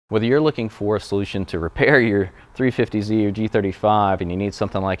Whether you're looking for a solution to repair your 350Z or G35 and you need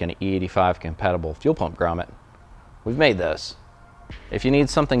something like an E85 compatible fuel pump grommet, we've made those. If you need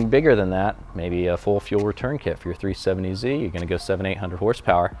something bigger than that, maybe a full fuel return kit for your 370Z, you're going to go 700-800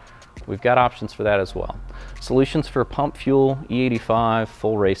 horsepower, we've got options for that as well. Solutions for pump fuel, E85,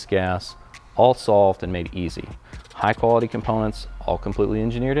 full race gas, all solved and made easy. High quality components, all completely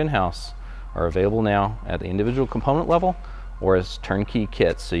engineered in-house, are available now at the individual component level or as turnkey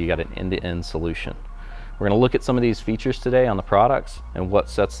kits, so you got an end-to-end solution. We're going to look at some of these features today on the products and what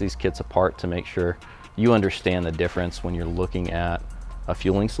sets these kits apart to make sure you understand the difference when you're looking at a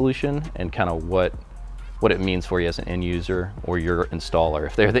fueling solution and kind of what it means for you as an end user or your installer,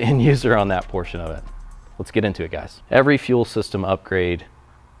 if they're the end user on that portion of it. Let's get into it, guys. Every fuel system upgrade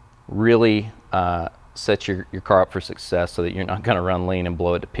really sets your car up for success so that you're not going to run lean and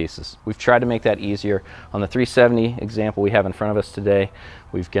blow it to pieces. We've tried to make that easier. On the 370 example we have in front of us today,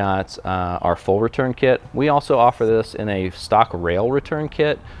 we've got our full return kit. We also offer this in a stock rail return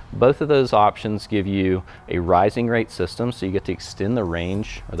kit. Both of those options give you a rising rate system, so you get to extend the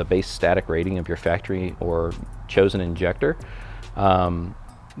range or the base static rating of your factory or chosen injector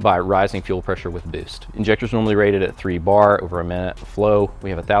by rising fuel pressure with boost. Injectors normally rated at 3 bar over a minute flow. We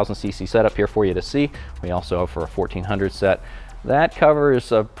have a 1000 cc setup here for you to see. We also offer a 1400 set. That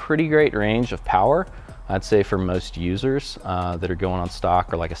covers a pretty great range of power, I'd say, for most users that are going on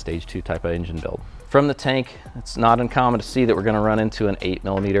stock or like a stage 2 type of engine build. From the tank, it's not uncommon to see that we're going to run into an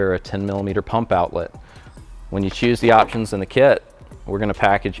 8mm or a 10mm pump outlet. When you choose the options in the kit, we're going to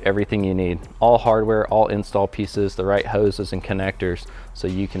package everything you need, all hardware, all install pieces, the right hoses and connectors, so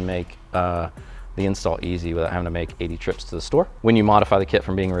you can make the install easy without having to make 80 trips to the store. When you modify the kit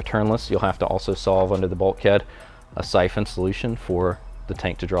from being returnless, you'll have to also solve under the bulkhead a siphon solution for the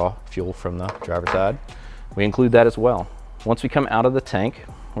tank to draw fuel from the driver's side. We include that as well. Once we come out of the tank,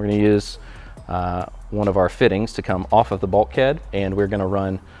 we're going to use one of our fittings to come off of the bulkhead, and we're going to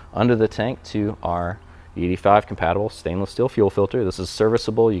run under the tank to our E85 compatible stainless steel fuel filter. This is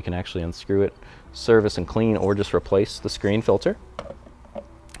serviceable. You can actually unscrew it, service and clean, or just replace the screen filter.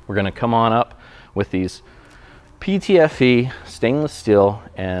 We're going to come on up with these PTFE stainless steel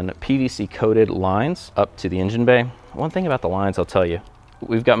and PVC coated lines up to the engine bay. One thing about the lines, I'll tell you,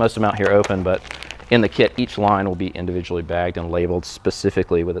 we've got most of them out here open, but in the kit, each line will be individually bagged and labeled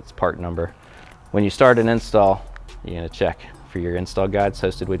specifically with its part number. When you start an install, you're going to check for your install guides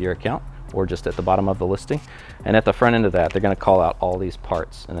hosted with your account, or just at the bottom of the listing. And at the front end of that, they're going to call out all these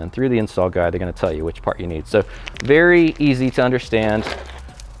parts. And then through the install guide, they're going to tell you which part you need. So very easy to understand.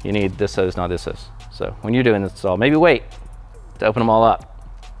 You need this hose, not this hose. So when you're doing this install, maybe wait to open them all up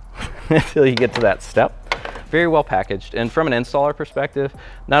until you get to that step. Very well packaged. And from an installer perspective,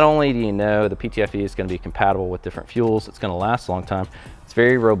 not only do you know the PTFE is going to be compatible with different fuels, it's going to last a long time. It's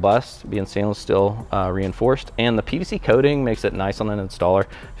very robust, being stainless steel reinforced, and the PVC coating makes it nice on an installer.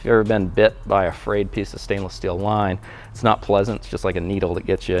 If you've ever been bit by a frayed piece of stainless steel line, it's not pleasant. It's just like a needle that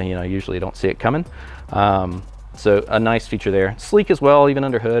gets you. You know, usually you don't see it coming. So a nice feature there. Sleek as well, even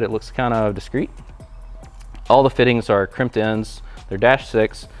under hood, it looks kind of discreet. All the fittings are crimped ends. They're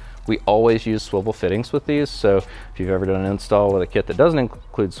 -6. We always use swivel fittings with these, so if you've ever done an install with a kit that doesn't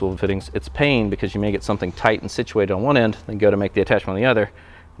include swivel fittings, it's pain because you may get something tight and situated on one end, then go to make the attachment on the other,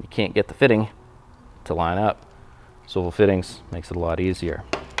 you can't get the fitting to line up. Swivel fittings makes it a lot easier.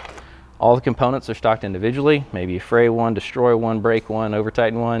 All the components are stocked individually. Maybe you fray one, destroy one, break one, over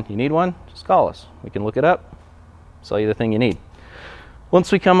tighten one. You need one? Just call us. We can look it up, sell you the thing you need.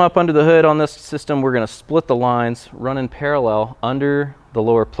 Once we come up under the hood on this system, we're going to split the lines, run in parallel under the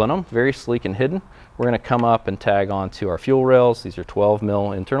lower plenum, very sleek and hidden. We're going to come up and tag onto our fuel rails. These are 12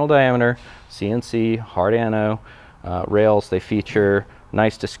 mil internal diameter, CNC, hard anno rails. They feature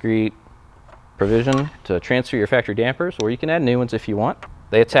nice discrete provision to transfer your factory dampers, or you can add new ones if you want.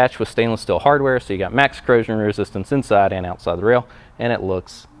 They attach with stainless steel hardware, so you got max corrosion resistance inside and outside the rail, and it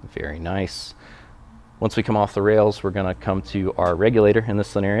looks very nice. Once we come off the rails, we're going to come to our regulator. In this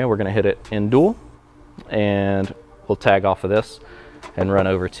scenario, we're going to hit it in dual, and we'll tag off of this and run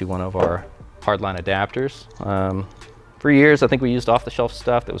over to one of our hardline adapters. For years, I think we used off-the-shelf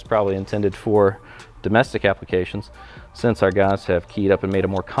stuff that was probably intended for domestic applications. Since our guys have keyed up and made a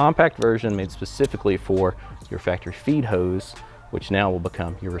more compact version made specifically for your factory feed hose, which now will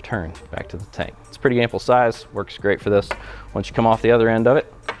become your return back to the tank. It's pretty ample size, works great for this. Once you come off the other end of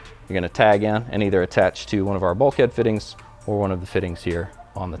it, you're going to tag in and either attach to one of our bulkhead fittings or one of the fittings here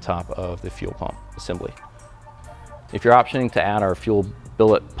on the top of the fuel pump assembly. If you're optioning to add our fuel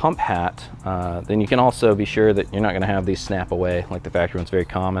billet pump hat, then you can also be sure that you're not going to have these snap away like the factory one's very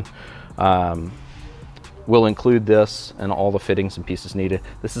common. We'll include this and all the fittings and pieces needed.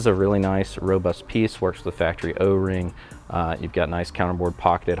 This is a really nice, robust piece, works with the factory O-ring. You've got nice counterboard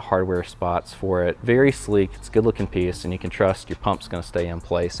pocketed hardware spots for it. Very sleek, it's a good looking piece, and you can trust your pump's gonna stay in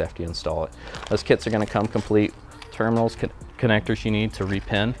place after you install it. Those kits are gonna come complete, terminals, connectors you need to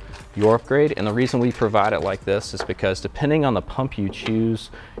repin your upgrade. And the reason we provide it like this is because depending on the pump you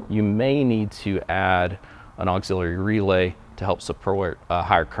choose, you may need to add an auxiliary relay to help support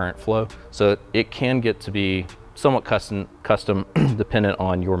higher current flow. So it can get to be somewhat custom dependent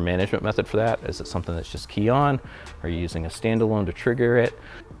on your management method for that. Is it something that's just key on? Are you using a standalone to trigger it?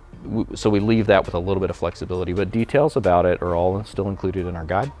 So we leave that with a little bit of flexibility, but details about it are all still included in our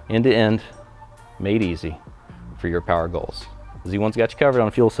guide. End to end, made easy for your power goals. Z1's got you covered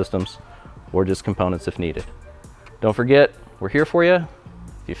on fuel systems or just components if needed. Don't forget, we're here for you.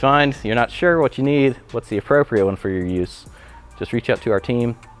 If you find you're not sure what you need, what's the appropriate one for your use, just reach out to our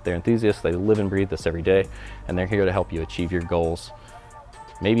team. They're enthusiasts, they live and breathe this every day, and they're here to help you achieve your goals.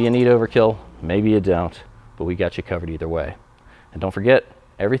 Maybe you need overkill, maybe you don't, but we got you covered either way. And don't forget,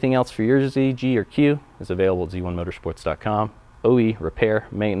 everything else for your Z, G, or Q is available at z1motorsports.com. OE, repair,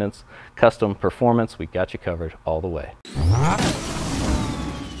 maintenance, custom, performance, we got you covered all the way.